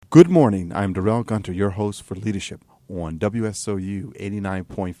Good morning. I'm Darrell Gunter, your host for Leadership on WSOU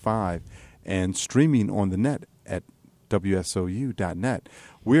 89.5 and streaming on the net at WSOU.net.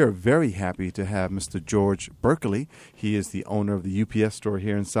 We are very happy to have Mr. George Berkeley. He is the owner of the UPS store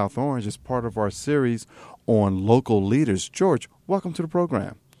here in South Orange as part of our series on local leaders. George, welcome to the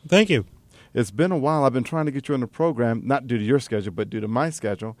program. Thank you. It's been a while. I've been trying to get you on the program, not due to your schedule, but due to my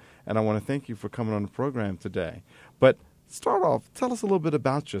schedule, and I want to thank you for coming on the program today. But start off, tell us a little bit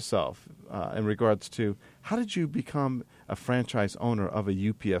about yourself in regards to how did you become a franchise owner of a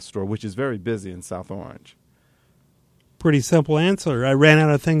UPS store, which is very busy in South Orange? Pretty simple answer. I ran out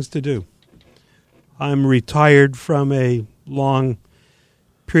of things to do. I'm retired from a long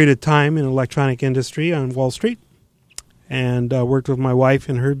period of time in the electronic industry on Wall Street and worked with my wife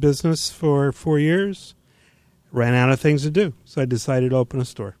in her business for 4 years. Ran out of things to do, so I decided to open a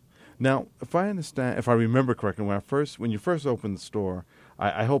store. Now, if I remember correctly, when you first opened the store,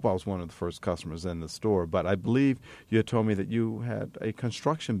 I hope I was one of the first customers in the store, but I believe you had told me that you had a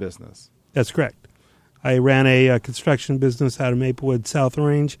construction business. That's correct. I ran a construction business out of Maplewood, South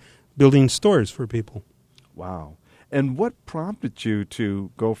Orange, building stores for people. Wow. And what prompted you to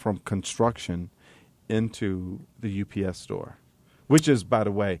go from construction into the UPS store, which is, by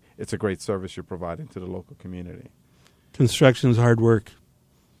the way, it's a great service you're providing to the local community? Construction's hard work.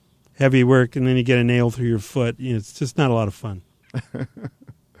 Heavy work, and then you get a nail through your foot. It's just not a lot of fun.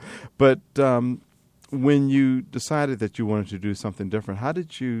 But when you decided that you wanted to do something different, how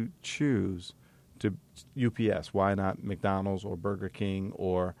did you choose to UPS? Why not McDonald's or Burger King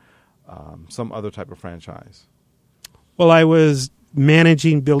or some other type of franchise? Well, I was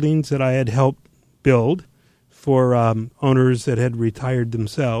managing buildings that I had helped build for owners that had retired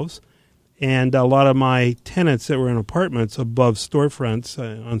themselves. And a lot of my tenants that were in apartments above storefronts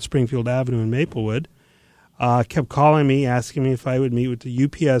on Springfield Avenue in Maplewood kept calling me, asking me if I would meet with the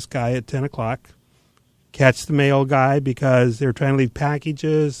UPS guy at 10 o'clock, catch the mail guy because they were trying to leave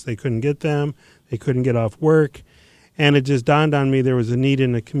packages. They couldn't get them. They couldn't get off work. And it just dawned on me there was a need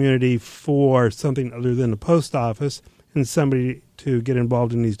in the community for something other than the post office and somebody to get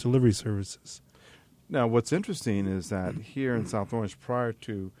involved in these delivery services. Now, what's interesting is that here in South Orange, prior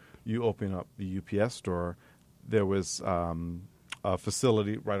to you opening up the UPS store, there was a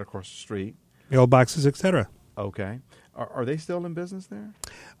facility right across the street. Mailboxes, etc. Okay. Are they still in business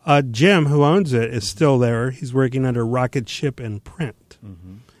there? Jim, who owns it, is still there. He's working under Rocket Ship and Print.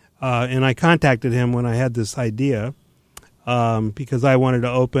 Mm-hmm. And I contacted him when I had this idea because I wanted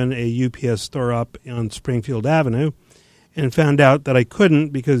to open a UPS store up on Springfield Avenue and found out that I couldn't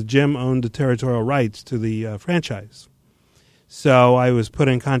because Jim owned the territorial rights to the franchise. So I was put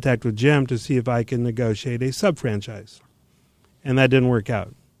in contact with Jim to see if I could negotiate a sub-franchise. And that didn't work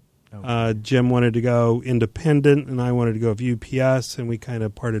out. Okay. Jim wanted to go independent, and I wanted to go with UPS, and we kind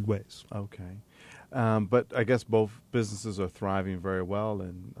of parted ways. Okay. But I guess both businesses are thriving very well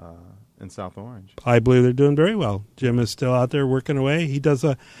in South Orange. I believe they're doing very well. Jim is still out there working away. He does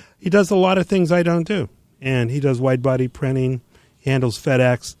a lot of things I don't do. And he does wide-body printing. He handles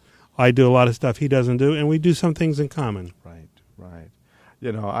FedEx. I do a lot of stuff he doesn't do, and we do some things in common. Right.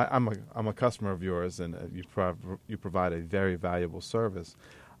 You know, I'm a customer of yours, and you provide a very valuable service.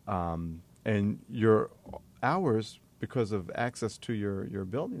 And your hours, because of access to your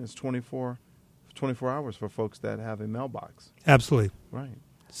building, is 24 hours for folks that have a mailbox. Absolutely. Right.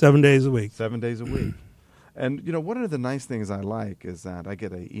 7 days a week. 7 days a week. And, you know, one of the nice things I like is that I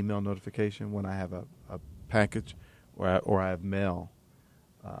get an email notification when I have a package or I have mail.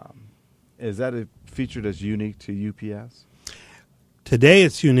 Is that a feature that's unique to UPS? Today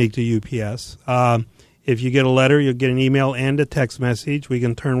it's unique to UPS. If you get a letter, you'll get an email and a text message. We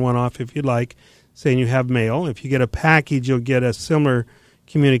can turn one off if you'd like, saying you have mail. If you get a package, you'll get a similar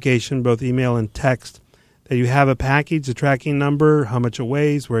communication, both email and text, that you have a package, the tracking number, how much it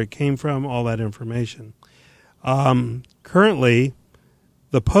weighs, where it came from, all that information. Currently,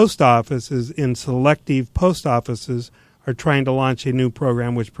 the post offices in selective post offices are trying to launch a new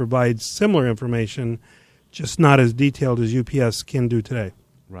program which provides similar information, just not as detailed as UPS can do today.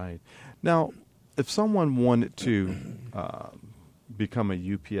 Right. Now, if someone wanted to become a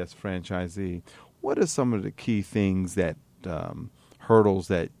UPS franchisee, what are some of the key things that hurdles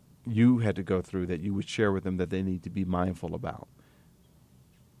that you had to go through that you would share with them that they need to be mindful about?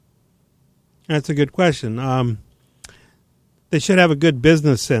 That's a good question. They should have a good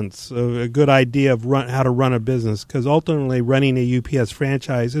business sense, a good idea of how to run a business, because ultimately running a UPS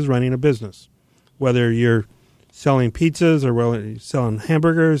franchise is running a business. Whether you're selling pizzas or whether you're selling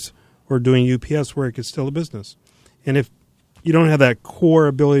hamburgers or doing UPS work, it's still a business. And if you don't have that core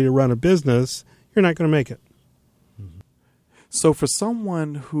ability to run a business, you're not going to make it. So for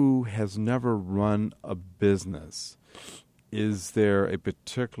someone who has never run a business, is there a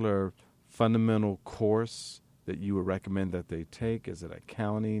particular fundamental course that you would recommend that they take? Is it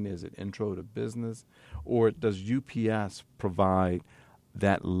accounting? Is it intro to business? Or does UPS provide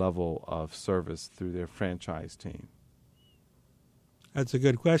that level of service through their franchise team? That's a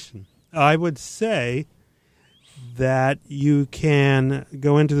good question. I would say that you can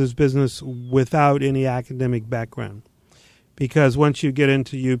go into this business without any academic background. Because once you get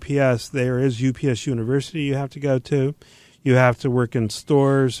into UPS, there is UPS University you have to go to. You have to work in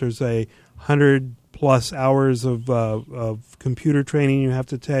stores. There's 100+ hours of computer training you have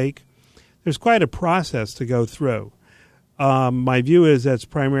to take. There's quite a process to go through. My view is that's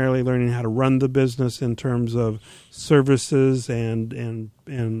primarily learning how to run the business in terms of services and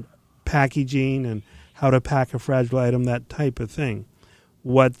packaging and how to pack a fragile item, that type of thing.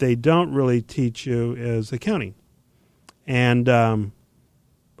 What they don't really teach you is accounting. And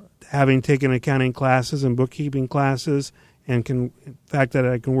having taken accounting classes and bookkeeping classes, and the fact that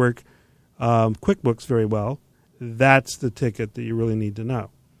I can work QuickBooks very well, that's the ticket that you really need to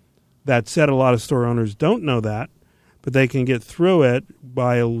know. That said, a lot of store owners don't know that, but they can get through it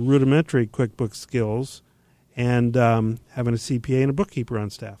by rudimentary QuickBooks skills and having a CPA and a bookkeeper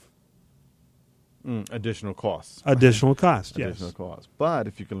on staff. Additional costs. Additional cost, yes. Additional cost. But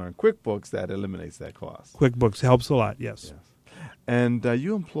if you can learn QuickBooks, that eliminates that cost. QuickBooks helps a lot, yes. And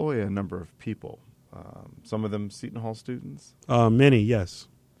you employ a number of people, some of them Seton Hall students? Many, yes.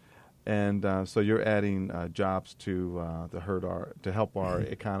 And so you're adding jobs to help our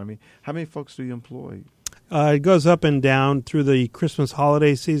economy. How many folks do you employ? It goes up and down through the Christmas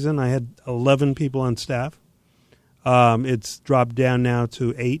holiday season. I had 11 people on staff. It's dropped down now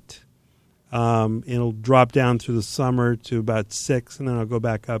to 8. It'll drop down through the summer to about 6, and then I'll go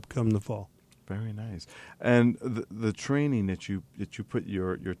back up come the fall. Very nice. And the training that you put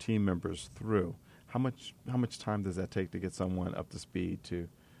your team members through, how much time does that take to get someone up to speed to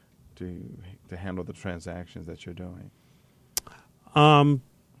handle the transactions that you're doing?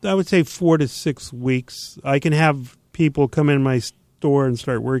 I would say 4 to 6 weeks. I can have people come in my store and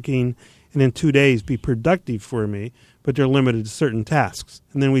start working, and in 2 days be productive for me, but they're limited to certain tasks.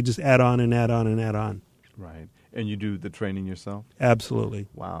 And then we just add on and add on and add on. Right. And you do the training yourself? Absolutely.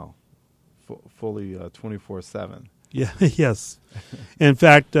 Wow. Fully 24/7. Yeah. Yes. In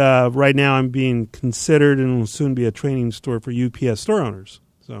fact, right now I'm being considered and will soon be a training store for UPS store owners.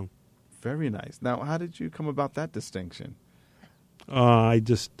 So, very nice. Now, how did you come about that distinction? I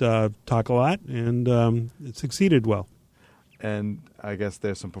just talk a lot, and it succeeded well. And I guess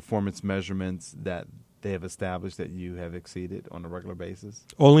there's some performance measurements that they have established that you have exceeded on a regular basis?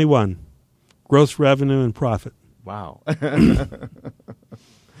 Only one. Gross revenue and profit. Wow.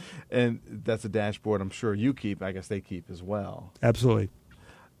 And that's a dashboard I'm sure you keep. I guess they keep as well. Absolutely.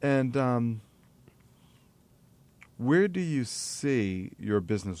 And where do you see your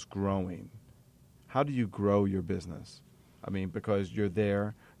business growing? How do you grow your business? I mean, because you're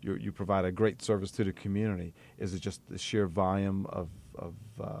there, you provide a great service to the community. Is it just the sheer volume of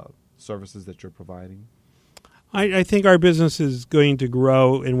services that you're providing? I think our business is going to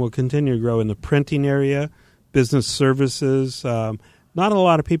grow and will continue to grow in the printing area, business services. Not a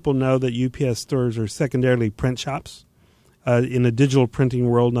lot of people know that UPS stores are secondarily print shops in the digital printing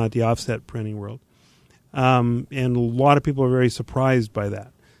world, not the offset printing world. And a lot of people are very surprised by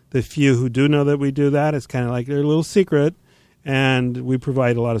that. The few who do know that we do that, it's kind of like their little secret, and we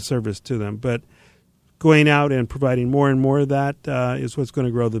provide a lot of service to them. But going out and providing more and more of that is what's going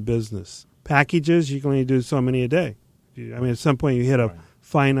to grow the business. Packages, you can only do so many a day. I mean, at some point you hit a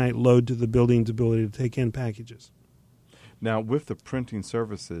finite load to the building's ability to take in packages. Now, with the printing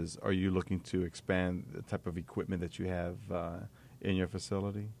services, are you looking to expand the type of equipment that you have in your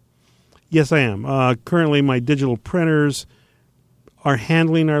facility? Yes, I am. Currently, my digital printers are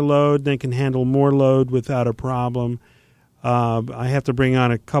handling our load. They can handle more load without a problem. I have to bring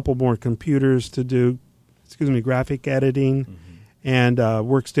on a couple more computers to do, graphic editing and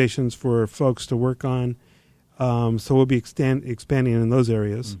workstations for folks to work on. So we'll be expanding in those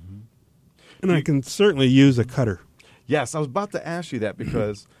areas. And I can certainly use a cutter. Yes, I was about to ask you that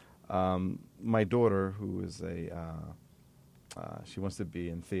because my daughter, who is she wants to be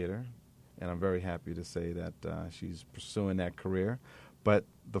in theater, and I'm very happy to say that she's pursuing that career. But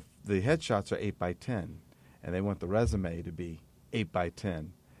the headshots are 8x10, and they want the resume to be 8x10.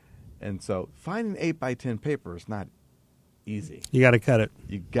 And so finding 8x10 paper is not easy. You got to cut it.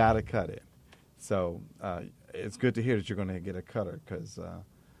 You got to cut it. So it's good to hear that you're going to get a cutter because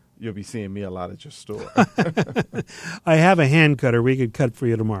you'll be seeing me a lot at your store. I have a hand cutter. We could cut for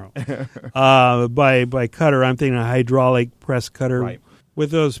you tomorrow. By cutter, I'm thinking a hydraulic press cutter. Right.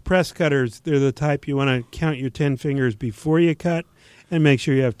 With those press cutters, they're the type you want to count your 10 fingers before you cut and make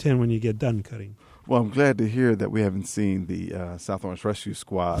sure you have 10 when you get done cutting. Well, I'm glad to hear that we haven't seen the South Orange Rescue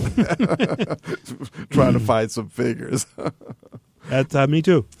Squad trying to find some figures. That's me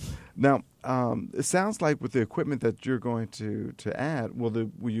too. Now, it sounds like with the equipment that you're going to add, will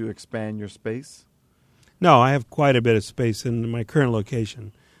you expand your space? No, I have quite a bit of space in my current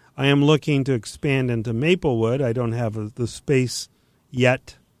location. I am looking to expand into Maplewood. I don't have the space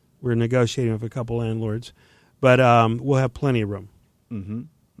yet. We're negotiating with a couple landlords, but we'll have plenty of room. Mm-hmm.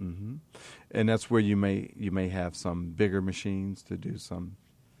 Mm-hmm. And that's where you may have some bigger machines to do some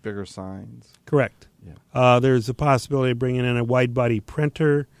bigger signs. Correct. Yeah. There's a possibility of bringing in a wide body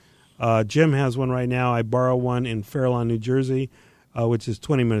printer. Jim has one right now. I borrow one in Fairlawn, New Jersey, which is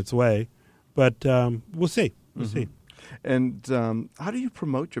 20 minutes away. But we'll see. We'll see. And how do you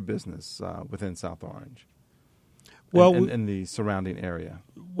promote your business within South Orange? Well, in the surrounding area.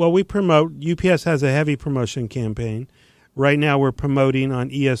 Well, we promote. UPS has a heavy promotion campaign. Right now, we're promoting on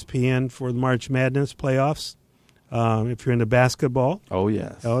ESPN for the March Madness playoffs. If you're into basketball. Oh,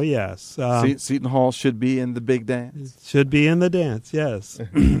 yes. Oh, yes. Seton Hall should be in the big dance. Should be in the dance, yes.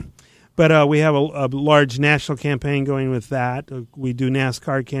 But we have a large national campaign going with that. We do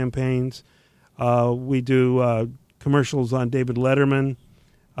NASCAR campaigns. We do commercials on David Letterman,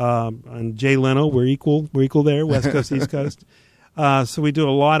 on Jay Leno. We're equal there, West Coast, East Coast. So we do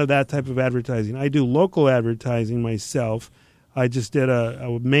a lot of that type of advertising. I do local advertising myself. I just did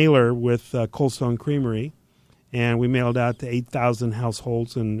a mailer with Cold Stone Creamery, and we mailed out to 8,000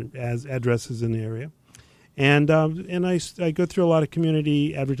 households and addresses in the area. And I go through a lot of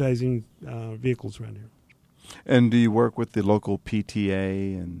community advertising vehicles around here. And do you work with the local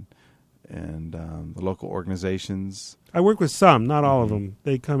PTA and the local organizations? I work with some, not all of them.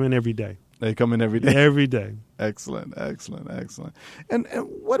 They come in every day. They come in every day? Every day. Excellent. And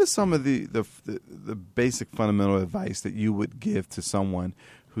what is some of the basic fundamental advice that you would give to someone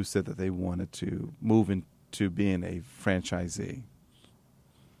who said that they wanted to move into being a franchisee?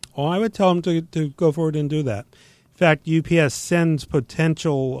 Oh, I would tell them to go forward and do that. In fact, UPS sends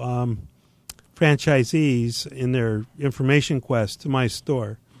potential franchisees in their information quest to my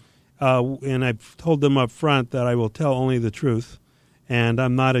store. And I've told them up front that I will tell only the truth, and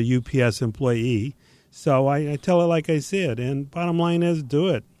I'm not a UPS employee. So I tell it like I see it. And bottom line is, do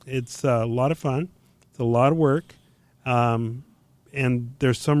it. It's a lot of fun. It's a lot of work. And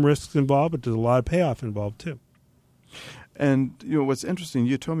there's some risks involved, but there's a lot of payoff involved, too. And, what's interesting,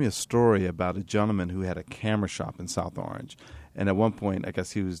 you told me a story about a gentleman who had a camera shop in South Orange. And at one point, I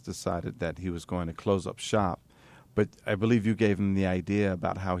guess he was decided that he was going to close up shop. But I believe you gave him the idea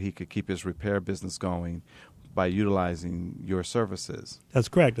about how he could keep his repair business going by utilizing your services. That's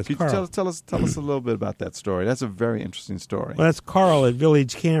correct. That's Carl. Tell us a little bit about that story. That's a very interesting story. Well, that's Carl at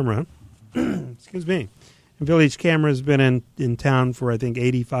Village Camera. Excuse me. And Village Camera has been in town for, I think,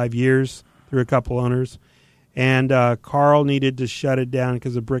 85 years through a couple owners. And Carl needed to shut it down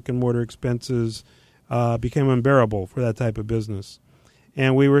because the brick-and-mortar expenses became unbearable for that type of business.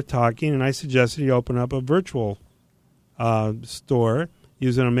 And we were talking, and I suggested he open up a virtual store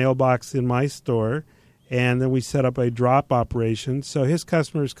using a mailbox in my store. And then we set up a drop operation. So his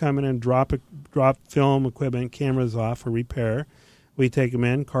customers come in and drop film equipment, cameras off for repair. We take them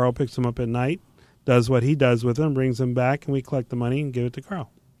in. Carl picks them up at night, does what he does with them, brings them back, and we collect the money and give it to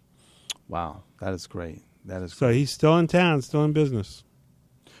Carl. Wow, that is great. So he's still in town, still in business.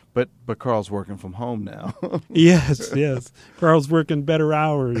 But Carl's working from home now. Yes. Carl's working better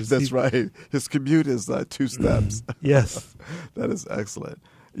hours. That's right. His commute is 2 steps. Yes. That is excellent.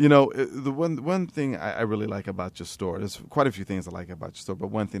 The one thing I really like about your store, there's quite a few things I like about your store, but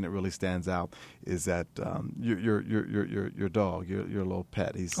one thing that really stands out is that your dog, your little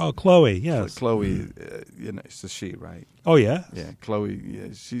pet. Chloe, yes. Chloe, it's a she, right? Oh, yeah. Yeah, Chloe. Yeah,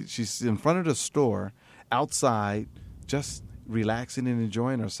 she's in front of the store, outside, just relaxing and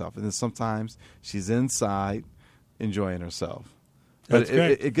enjoying herself, and then sometimes she's inside enjoying herself. But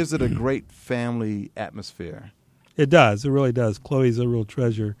it gives it a great family atmosphere. It does. It really does. Chloe's a real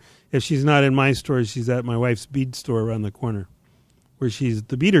treasure. If she's not in my store, she's at my wife's bead store around the corner, where she's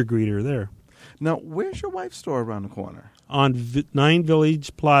the beater greeter there. Now, where's your wife's store around the corner? On 9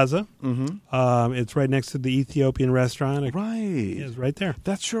 Village Plaza. Mm-hmm. It's right next to the Ethiopian restaurant. Right. It's right there.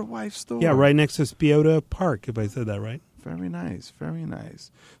 That's your wife's store? Yeah, right next to Spiota Park, if I said that right. Very nice. Very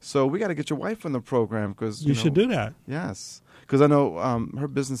nice. So we got to get your wife on the program because you should do that. Yes, because I know her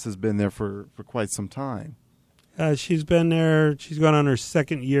business has been there for quite some time. She's been there. She's gone on her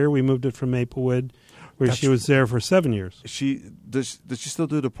second year. We moved it from Maplewood, where she was there for 7 years. Does she still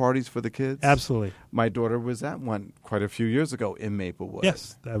do the parties for the kids? Absolutely. My daughter was at one quite a few years ago in Maplewood.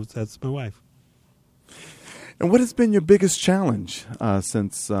 Yes, that's my wife. And what has been your biggest challenge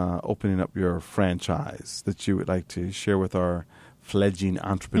since opening up your franchise that you would like to share with our fledgling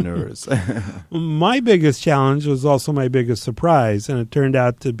entrepreneurs? My biggest challenge was also my biggest surprise, and it turned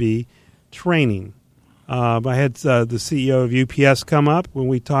out to be training. I had the CEO of UPS come up when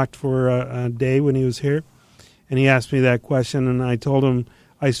we talked for a day when he was here, and he asked me that question, and I told him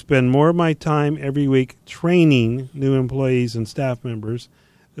I spend more of my time every week training new employees and staff members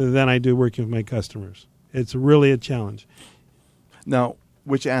than I do working with my customers. It's really a challenge. Now,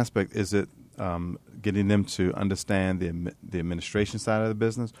 which aspect is it? Getting them to understand the administration side of the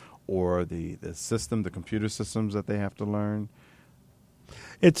business, or the system, the computer systems that they have to learn?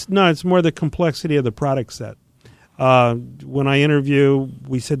 It's more the complexity of the product set. When I interview,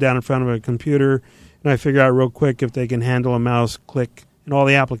 we sit down in front of a computer, and I figure out real quick if they can handle a mouse click. And all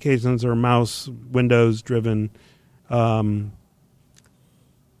the applications are mouse, Windows-driven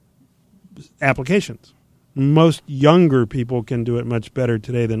applications. Most younger people can do it much better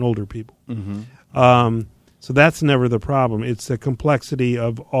today than older people. Mm-hmm. So that's never the problem. It's the complexity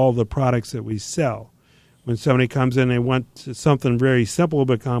of all the products that we sell. When somebody comes in, they want something very simple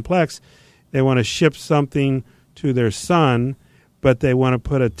but complex. They want to ship something to their son, but they want to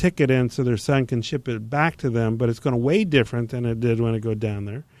put a ticket in so their son can ship it back to them, but it's going to weigh different than it did when it go down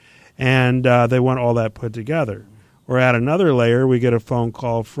there. And they want all that put together. Or at another layer, we get a phone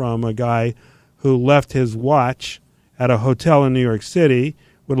call from a guy who left his watch at a hotel in New York City,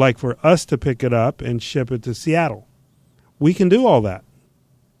 would like for us to pick it up and ship it to Seattle. We can do all that.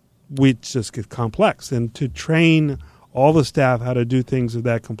 We just get complex. And to train all the staff how to do things of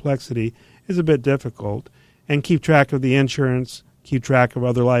that complexity is a bit difficult. And keep track of the insurance, keep track of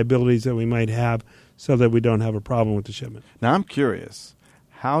other liabilities that we might have so that we don't have a problem with the shipment. Now, I'm curious,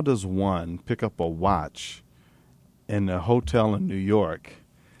 how does one pick up a watch in a hotel in New York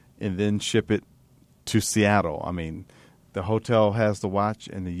and then ship it to Seattle? I mean, the hotel has the watch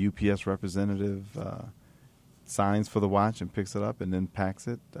and the UPS representative signs for the watch and picks it up and then packs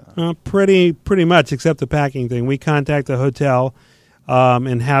it? Pretty much, except the packing thing. We contact the hotel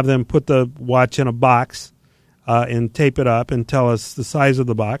and have them put the watch in a box and tape it up and tell us the size of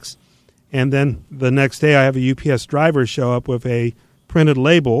the box. And then the next day I have a UPS driver show up with a printed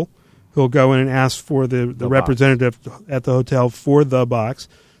label who'll go in and ask for the representative at the hotel for the box.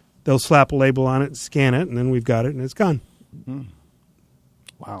 They'll slap a label on it, scan it, and then we've got it, and it's gone. Mm.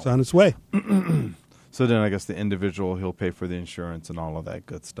 Wow. It's on its way. So then I guess the individual, he'll pay for the insurance and all of that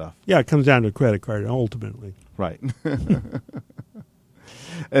good stuff. Yeah, it comes down to a credit card, ultimately. Right.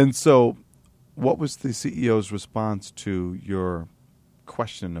 And so what was the CEO's response to your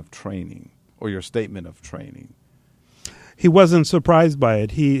question of training or your statement of training? He wasn't surprised by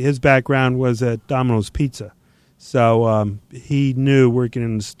it. His background was at Domino's Pizza. So he knew working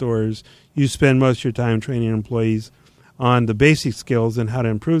in the stores, you spend most of your time training employees on the basic skills and how to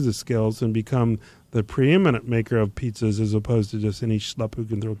improve the skills and become the preeminent maker of pizzas as opposed to just any schlep who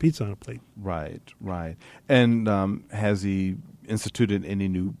can throw pizza on a plate. Right, right. And has he instituted any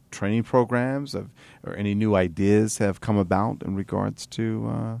new training programs or any new ideas have come about in regards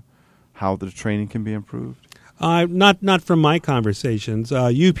to how the training can be improved? Not from my conversations.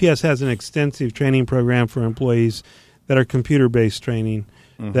 UPS has an extensive training program for employees that are computer-based training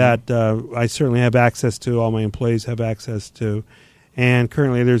that I certainly have access to, all my employees have access to. And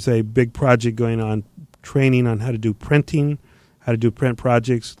currently there's a big project going on, training on how to do printing, how to do print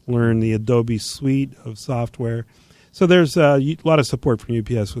projects, learn the Adobe suite of software. So there's a lot of support from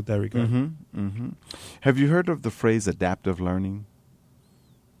UPS with that regard. Have you heard of the phrase adaptive learning?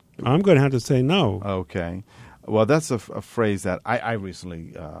 I'm going to have to say no. Okay. Well, that's a phrase that I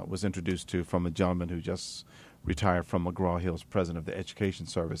recently was introduced to from a gentleman who just retired from McGraw-Hill's president of the Education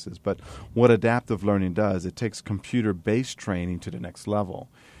Services. But what adaptive learning does, it takes computer-based training to the next level.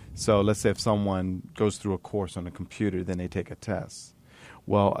 So let's say if someone goes through a course on a computer, then they take a test.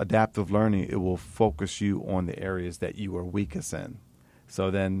 Well, adaptive learning, it will focus you on the areas that you are weakest in. So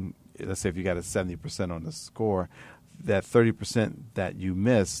then, let's say if you got a 70% on the score, that 30% that you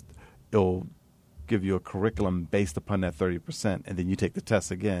missed, it'll give you a curriculum based upon that 30%, and then you take the test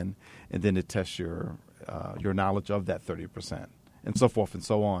again, and then it tests your knowledge of that 30%, and so forth and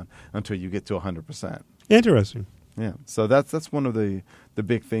so on until you get to 100%. Interesting. Yeah, so that's one of the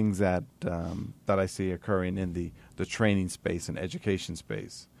big things that I see occurring in the training space and education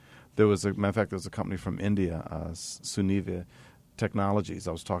space. There was matter of fact, there was a company from India, Sunivia Technologies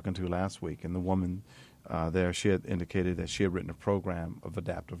I was talking to last week, and the woman there, she had indicated that she had written a program of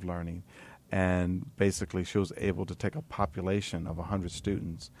adaptive learning, and basically she was able to take a population of 100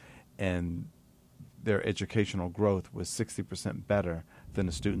 students, and their educational growth was 60% better than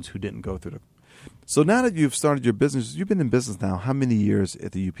the students who didn't go through the. So now that you've started your business, you've been in business now how many years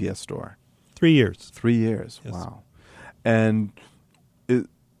at the UPS store? 3 years. 3 years, Yes. Wow. And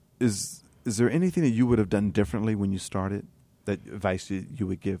is there anything that you would have done differently when you started, that advice you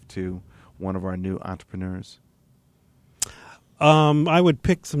would give to one of our new entrepreneurs? I would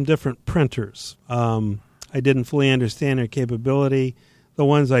pick some different printers. I didn't fully understand their capability. The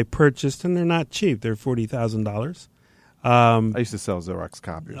ones I purchased, and they're not cheap. They're $40,000. I used to sell Xerox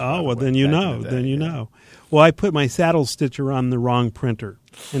copiers. Oh, well, then you know. Then you know. Well, I put my saddle stitcher on the wrong printer.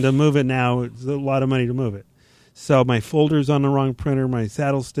 And to move it now, it's a lot of money to move it. So my folder's on the wrong printer, my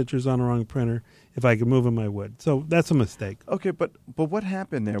saddle stitcher's on the wrong printer. If I could move them, I would. So that's a mistake. Okay, but what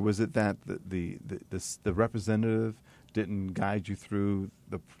happened there? Was it that the representative didn't guide you through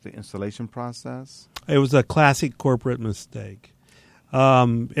the installation process? It was a classic corporate mistake.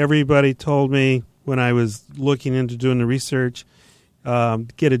 Everybody told me when I was looking into doing the research,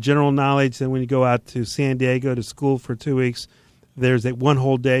 get a general knowledge. Then when you go out to San Diego to school for 2 weeks, there's that one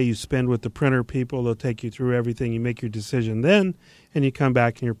whole day you spend with the printer people. They'll take you through everything. You make your decision then, and you come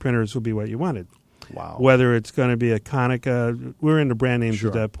back and your printers will be what you wanted. Wow. Whether it's going to be a Konica, we're into brand names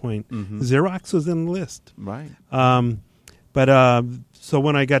at that point. Mm-hmm. Xerox was in the list. Right. So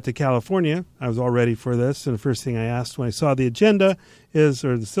when I got to California, I was all ready for this, and the first thing I asked when I saw the agenda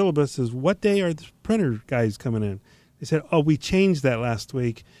or the syllabus is, what day are the printer guys coming in? They said, oh, we changed that last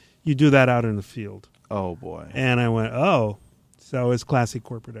week. You do that out in the field. Oh, boy. And I went, oh. So it's classic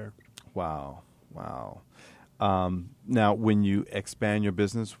corporate error. Wow. Now, when you expand your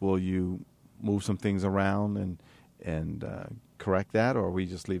business, will you move some things around and correct that, or we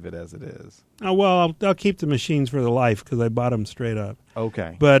just leave it as it is? Well, I'll keep the machines for the life because I bought them straight up.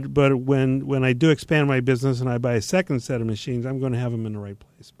 Okay. But when I do expand my business and I buy a second set of machines, I'm going to have them in the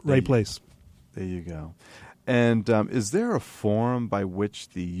right place. There you go. And is there a forum by which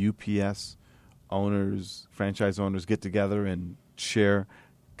the UPS owners, franchise owners, get together and share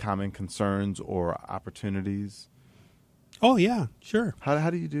common concerns or opportunities? Oh, yeah, sure. How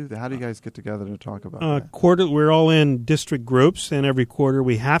do you do that? How do you guys get together to talk about that? We're all in district groups, and every quarter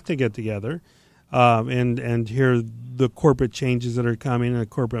we have to get together and hear the corporate changes that are coming and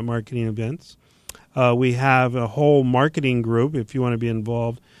corporate marketing events. We have a whole marketing group, if you want to be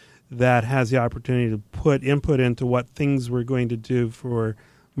involved, that has the opportunity to put input into what things we're going to do for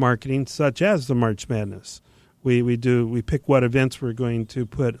marketing, such as the March Madness. We pick what events we're going to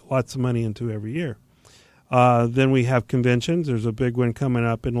put lots of money into every year. Then we have conventions. There's a big one coming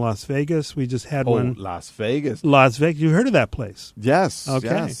up in Las Vegas. We just had one. Las Vegas. Las Vegas. You heard of that place? Yes. Okay.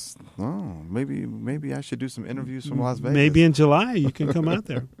 Yes. Oh, maybe I should do some interviews from Las Vegas. Maybe in July you can come out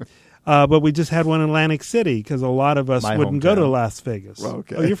there. But we just had one in Atlantic City because a lot of us wouldn't go to Las Vegas. Well,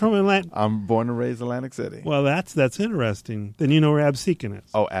 okay. Oh, you're from Atlantic? I'm born and raised Atlantic City. Well, that's interesting. Then you know where Absecon is.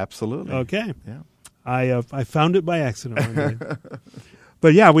 Oh, absolutely. Okay. Yeah. I found it by accident one day.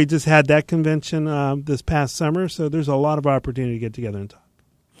 But yeah, we just had that convention this past summer, so there's a lot of opportunity to get together and talk.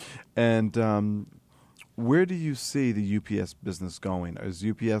 And where do you see the UPS business going? Is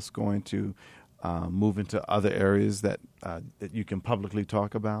UPS going to move into other areas that you can publicly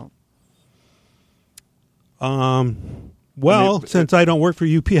talk about? Since I don't work for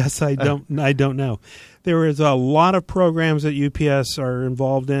UPS, I don't know. There is a lot of programs that UPS are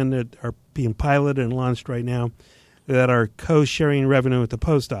involved in that are being piloted and launched right now that are co-sharing revenue with the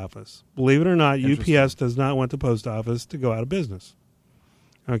post office. Believe it or not, UPS does not want the post office to go out of business.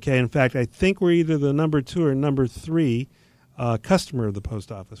 Okay, in fact, I think we're either the number 2 or number 3 customer of the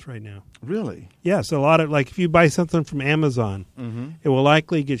post office right now. Really? Yes, a lot of, if you buy something from Amazon, it will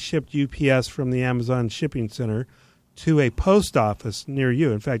likely get shipped UPS from the Amazon shipping center to a post office near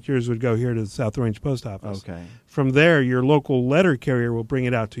you. In fact, yours would go here to the South Orange Post Office. Okay. From there, your local letter carrier will bring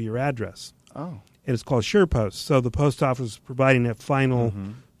it out to your address. Oh. And it's called SurePost. So the post office is providing that final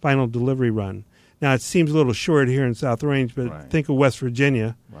delivery run. Now, it seems a little short here in South Orange, but think of West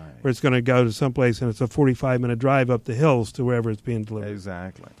Virginia, where it's going to go to someplace and it's a 45-minute drive up the hills to wherever it's being delivered.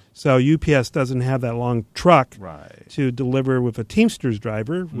 Exactly. So UPS doesn't have that long truck Right. to deliver with a Teamsters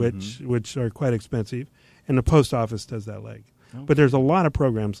driver, which are quite expensive, and the post office does that leg. Okay. But there's a lot of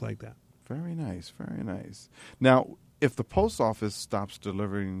programs like that. Very nice, very nice. Now, if the post office stops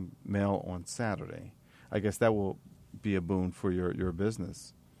delivering mail on Saturday, I guess that will be a boon for your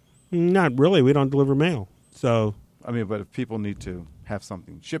business. Not really. We don't deliver mail. So, I mean, but if people need to have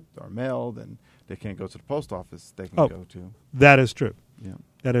something shipped or mailed, and they can't go to the post office, they can go to. That is true. Yeah.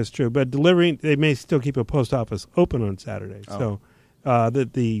 That is true. But delivering, they may still keep a post office open on Saturday. Oh. So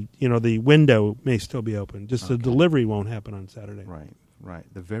the window may still be open. Just the delivery won't happen on Saturday. Right.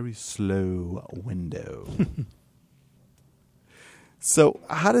 The very slow window. So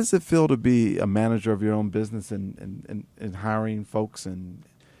how does it feel to be a manager of your own business and hiring folks and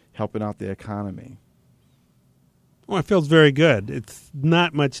helping out the economy? Well, it feels very good. It's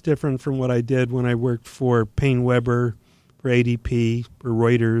not much different from what I did when I worked for Payne Weber, for ADP, for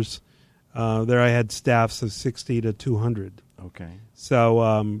Reuters. There I had staffs of 60 to 200. Okay.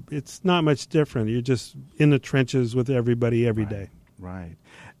 So it's not much different. You're just in the trenches with everybody every day. Right.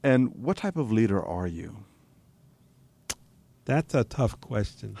 And what type of leader are you? That's a tough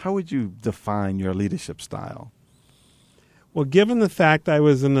question. How would you define your leadership style? Well, given the fact I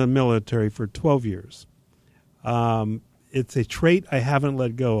was in the military for 12 years, it's a trait I haven't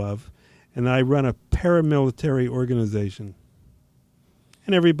let go of, and I run a paramilitary organization.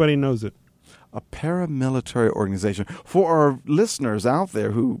 And everybody knows it. A paramilitary organization. For our listeners out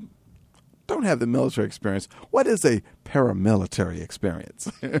there who don't have the military experience, what is a paramilitary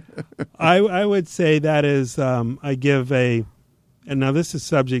experience? I would say that is, I give and now this is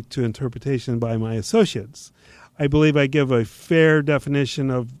subject to interpretation by my associates. I believe I give a fair definition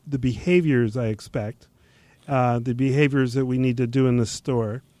of the behaviors I expect, the behaviors that we need to do in the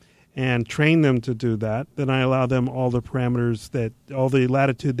store, and train them to do that. Then I allow them all the parameters, all the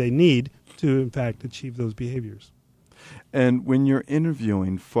latitude they need to, in fact, achieve those behaviors. And when you're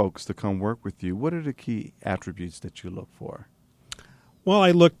interviewing folks to come work with you, what are the key attributes that you look for? Well,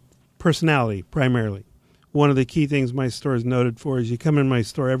 I look personality primarily. One of the key things my store is noted for is you come in my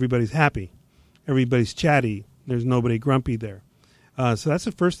store, everybody's happy. Everybody's chatty. There's nobody grumpy there. So that's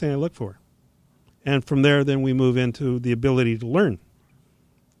the first thing I look for. And from there, then we move into the ability to learn.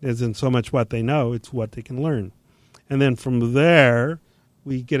 It isn't so much what they know, it's what they can learn. And then from there,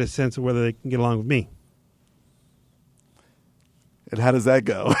 we get a sense of whether they can get along with me. And how does that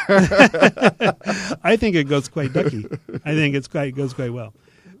go? I think it goes quite ducky. I think it goes quite well.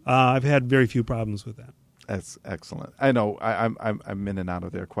 I've had very few problems with that. That's excellent. I know I'm in and out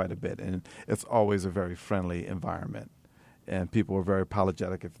of there quite a bit, and it's always a very friendly environment. And people are very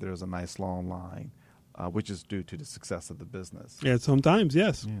apologetic if there's a nice long line, which is due to the success of the business. Yeah, sometimes,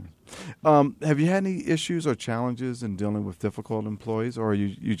 yes. Yeah. Have you had any issues or challenges in dealing with difficult employees, or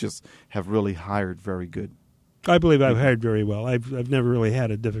you just have really hired very good? I believe I've hired very well. I've never really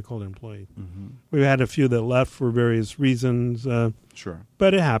had a difficult employee. Mm-hmm. We've had a few that left for various reasons. Sure.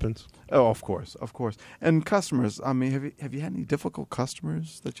 But it happens. Oh, of course. And customers, I mean, have you had any difficult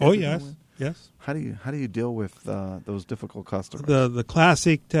customers that you Oh, have to yes. deal with? Yes. How do you deal with those difficult customers? The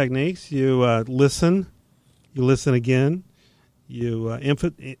classic techniques, you listen again, you I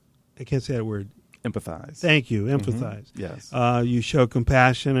can't say that word. Empathize. Thank you, empathize. Mm-hmm. Yes. You show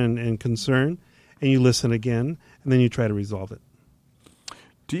compassion and concern, and you listen again, and then you try to resolve it.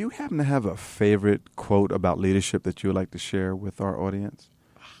 Do you happen to have a favorite quote about leadership that you would like to share with our audience?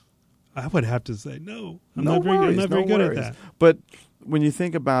 I would have to say no. I'm No not very good at that. But when you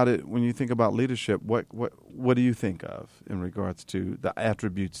think about it, when you think about leadership, what do you think of in regards to the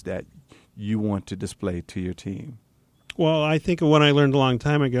attributes that you want to display to your team? Well, I think of what I learned a long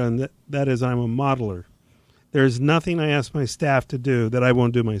time ago, and that is I'm a modeler. There's nothing I ask my staff to do that I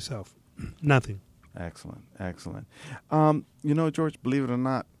won't do myself. Nothing. Excellent. George, believe it or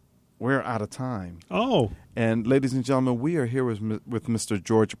not, we're out of time. Oh. And ladies and gentlemen, we are here with Mr.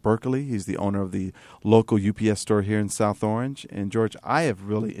 George Berkeley. He's the owner of the local UPS store here in South Orange. And George, I have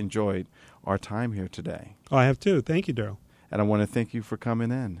really enjoyed our time here today. Oh, I have too. Thank you, Daryl. And I want to thank you for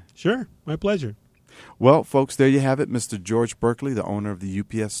coming in. Sure. My pleasure. Well, folks, there you have it. Mr. George Berkeley, the owner of the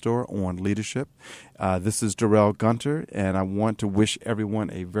UPS store on leadership. This is Darrell Gunter, and I want to wish everyone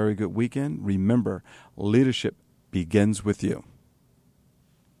a very good weekend. Remember, leadership begins with you.